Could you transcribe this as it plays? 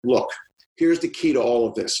look, here's the key to all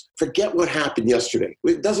of this. Forget what happened yesterday.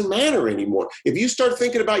 It doesn't matter anymore. If you start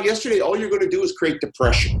thinking about yesterday, all you're going to do is create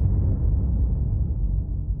depression.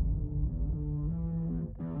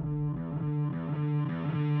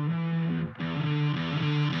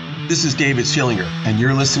 This is David Seelinger, and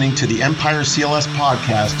you're listening to the Empire CLS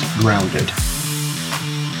podcast, Grounded.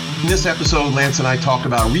 In this episode, Lance and I talk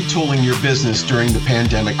about retooling your business during the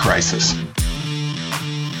pandemic crisis.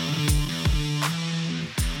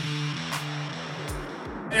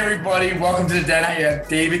 Hey everybody, welcome to the Den. I have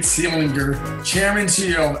David Seelinger, Chairman and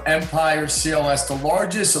CEO of Empire CLS, the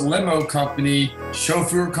largest limo company,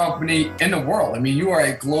 chauffeur company in the world. I mean, you are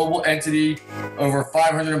a global entity, over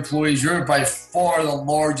 500 employees. You're by far the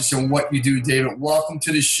largest in what you do, David. Welcome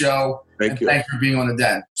to the show. Thank you. Thanks for being on the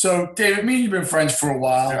Den. So, David, me and you've been friends for a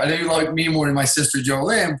while. I know you like me more than my sister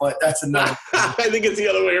Jolene, but that's another. I think it's the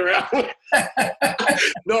other way around.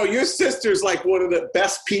 No, your sister's like one of the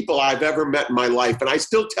best people I've ever met in my life, and I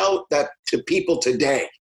still tell that to people today.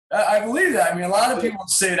 I believe that. I mean, a lot of people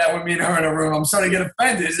say that when me and her in a room. I'm starting to get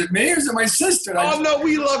offended. Is it me or is it my sister? No,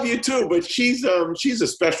 we love you too, but she's a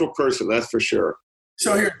special person, that's for sure.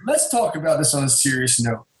 So here, let's talk about this on a serious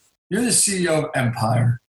note. You're the CEO of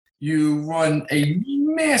Empire. You run a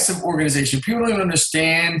massive organization. People don't even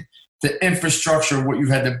understand the infrastructure of what you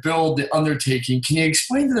had to build, the undertaking. Can you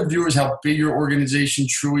explain to the viewers how big your organization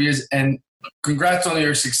truly is? And congrats on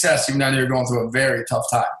your success, even though you're going through a very tough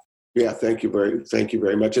time. Yeah, thank you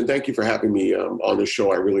very much, and thank you for having me on the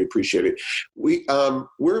show. I really appreciate it.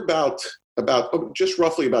 We're about just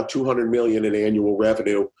roughly about 200 million in annual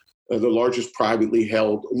revenue. The largest privately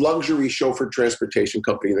held luxury chauffeur transportation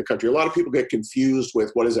company in the country. A lot of people get confused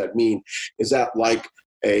with what does that mean? Is that like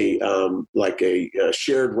a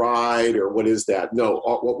shared ride, or what is that? No,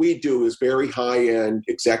 what we do is very high-end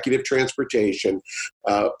executive transportation,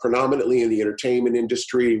 predominantly in the entertainment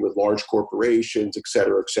industry with large corporations, et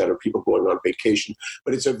cetera, people going on vacation.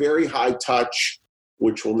 But it's a very high touch,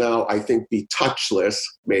 which will now, I think, be touchless,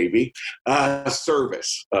 maybe,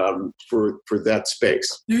 service for that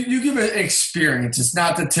space. You give an experience. It's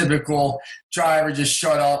not the typical driver just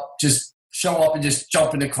show up and just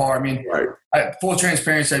jump in the car. I mean, right. Full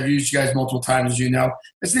transparency, I've used you guys multiple times, as you know.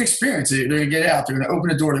 It's an experience. They're going to get out. They're going to open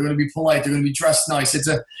the door. They're going to be polite. They're going to be dressed nice. It's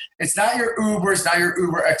not your Uber. It's not your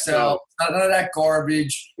Uber XL. No. It's not none of that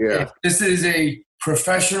garbage. Yeah. This is a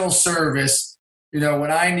professional service. You know,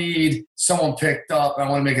 when I need someone picked up and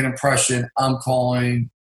I want to make an impression, I'm calling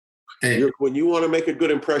David. When you want to make a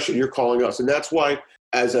good impression, you're calling us. And that's why,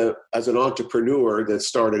 as an entrepreneur that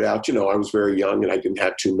started out, I was very young and I didn't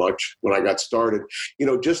have too much when I got started.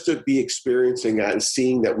 Just to be experiencing that and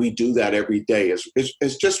seeing that we do that every day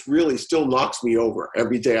is just really still knocks me over.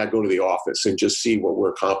 Every day I go to the office and just see what we're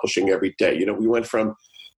accomplishing every day. We went from,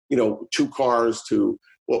 2 cars to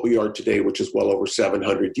what we are today, which is well over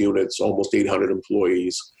 700 units, almost 800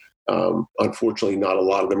 employees. Unfortunately, not a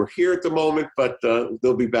lot of them are here at the moment, but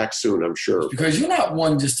they'll be back soon, I'm sure. Because you're not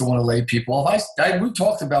one just to want to lay people off. We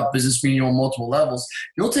talked about business meeting on multiple levels.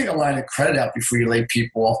 You'll take a line of credit out before you lay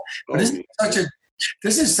people off. But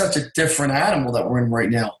this is such a different animal that we're in right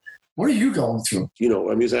now. What are you going through?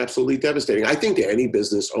 It's absolutely devastating. I think to any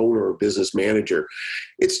business owner or business manager,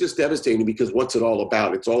 it's just devastating because what's it all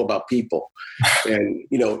about? It's all about people. And,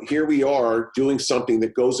 here we are doing something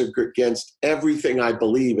that goes against everything I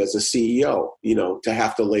believe as a CEO, to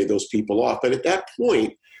have to lay those people off. But at that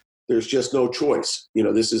point, there's just no choice.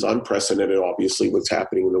 This is unprecedented, obviously, what's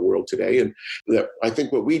happening in the world today. And I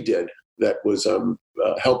think what we did that was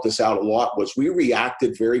helped us out a lot was we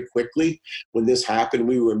reacted very quickly when this happened.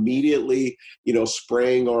 We were immediately,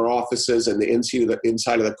 spraying our offices and the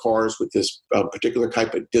inside of the cars with this particular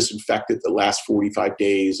type of disinfectant that lasts 45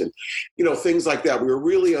 days and, things like that. We were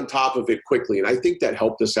really on top of it quickly. And I think that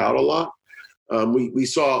helped us out a lot. We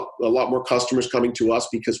saw a lot more customers coming to us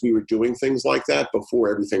because we were doing things like that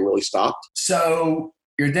before everything really stopped. So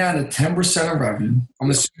you're down to 10% of revenue.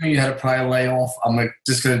 I'm assuming you had to probably lay off. I'm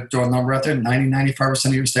just going to throw a number out there, 95%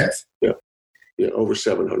 of your staff? Yeah, over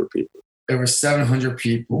 700 people. Over 700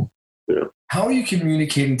 people. Yeah. How are you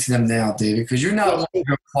communicating to them now, David? Because you're not going to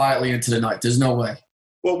go quietly into the night. There's no way.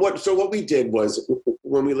 Well, what we did was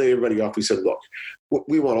when we laid everybody off, we said, look,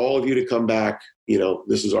 we want all of you to come back.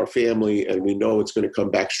 This is our family, and we know it's going to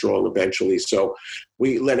come back strong eventually. So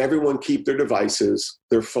we let everyone keep their devices,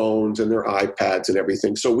 their phones, and their iPads and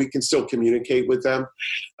everything, so we can still communicate with them.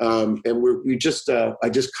 And I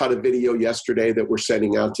just cut a video yesterday that we're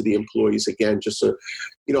sending out to the employees again, just to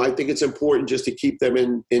I think it's important just to keep them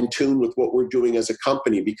in tune with what we're doing as a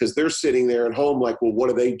company, because they're sitting there at home like, well, what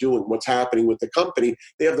are they doing? What's happening with the company?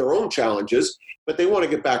 They have their own challenges, but they want to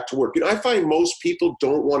get back to work. I find most people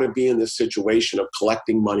don't want to be in this situation of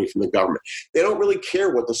collecting money from the government. They don't really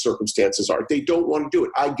care what the circumstances are. They don't want to do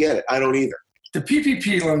it. I get it. I don't either. The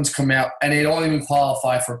PPP loans come out and they don't even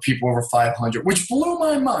qualify for people over 500, which blew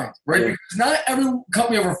my mind, right? Yeah. Because not every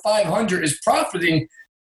company over 500 is profiting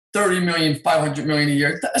 30 million, 500 million a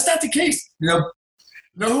year. That's not the case. You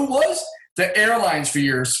know who was? The airlines for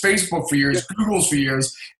years, Facebook for years, Google's for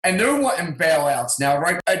years, and they're wanting bailouts now,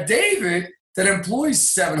 right? A David that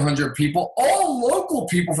employs 700 people, all local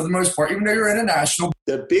people for the most part, even though you're international.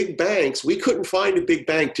 The big banks, we couldn't find a big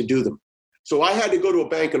bank to do them. So I had to go to a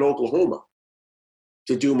bank in Oklahoma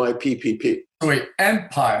to do my PPP. Wait,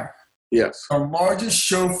 Empire. Yes. The largest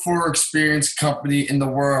chauffeur experience company in the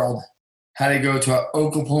world had to go to an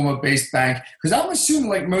Oklahoma-based bank. Because I'm assuming,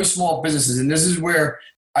 like most small businesses, and this is where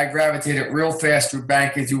I gravitated real fast through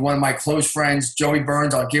banking, through one of my close friends, Joey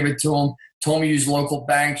Burns, I'll give it to him, told me use local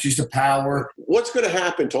banks, use the power. What's going to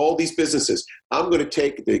happen to all these businesses? I'm going to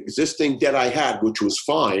take the existing debt I had, which was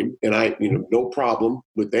fine, and no problem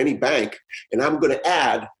with any bank, and I'm going to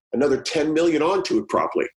add another 10 million onto it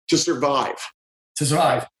probably to survive.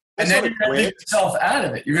 And then you're going to dig yourself out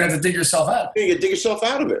of it. You're going to have to dig yourself out of it. You dig yourself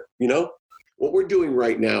out of it, What we're doing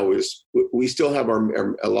right now is we still have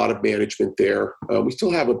a lot of management there. We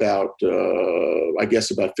still have about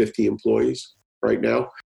 50 employees right now.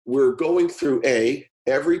 We're going through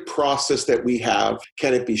every process that we have.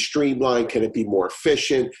 Can it be streamlined? Can it be more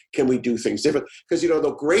efficient? Can we do things different? Because, I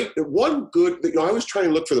was trying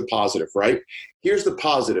to look for the positive, right? Here's the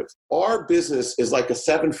positive. Our business is like a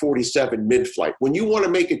 747 mid-flight. When you want to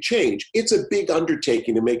make a change, it's a big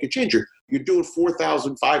undertaking to make a change. You're doing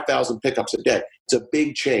 4,000, 5,000 pickups a day. It's a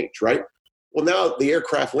big change, right? Well, now the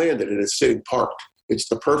aircraft landed and it's sitting parked. It's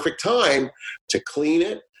the perfect time to clean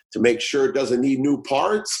it, to make sure it doesn't need new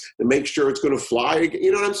parts, to make sure it's going to fly.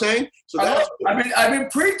 You know what I'm saying? So I've been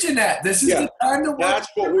preaching that. This is the time to work. That's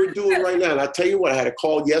what we're doing right now. And I'll tell you what, I had a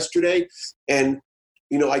call yesterday, and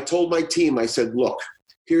I told my team, I said, look,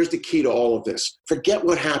 here's the key to all of this. Forget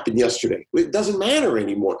what happened yesterday. It doesn't matter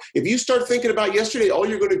anymore. If you start thinking about yesterday, all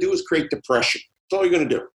you're going to do is create depression. That's all you're going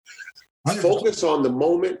to do. 100%. Focus on the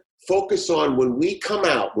moment. Focus on when we come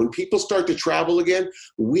out, when people start to travel again,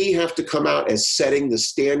 we have to come out as setting the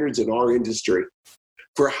standards in our industry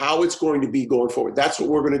for how it's going to be going forward. That's what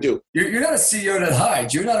we're going to do. You're not a CEO that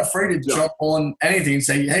hides. You're not afraid to jump on anything and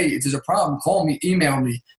say, hey, if there's a problem, call me, email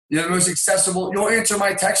me. You're the most accessible. You'll answer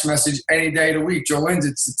my text message any day of the week. Joe Linz,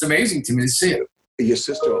 it's amazing to me to see it. Your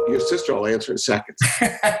sister will answer in seconds.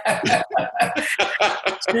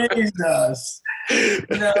 Jesus.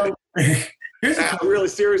 Really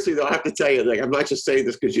seriously though, I have to tell you, I'm not just saying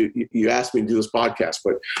this because you asked me to do this podcast,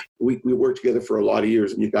 but we worked together for a lot of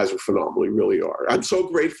years, and you guys are phenomenal. You really are. I'm so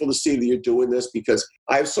grateful to see that you're doing this, because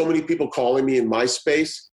I have so many people calling me in my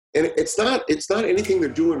space, and it's not anything they're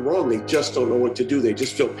doing wrong. They just don't know what to do. They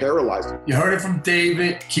just feel paralyzed. You heard it from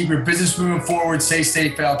David. Keep your business moving forward. Stay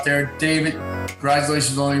safe out there. David,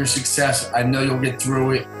 congratulations on your success. I know you'll get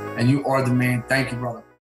through it, and you are the man. Thank you, brother.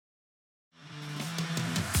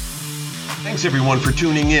 Thanks, everyone, for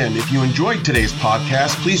tuning in. If you enjoyed today's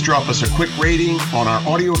podcast, please drop us a quick rating on our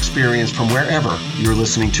audio experience from wherever you're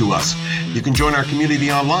listening to us. You can join our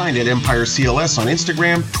community online at Empire CLS on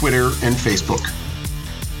Instagram, Twitter, and Facebook.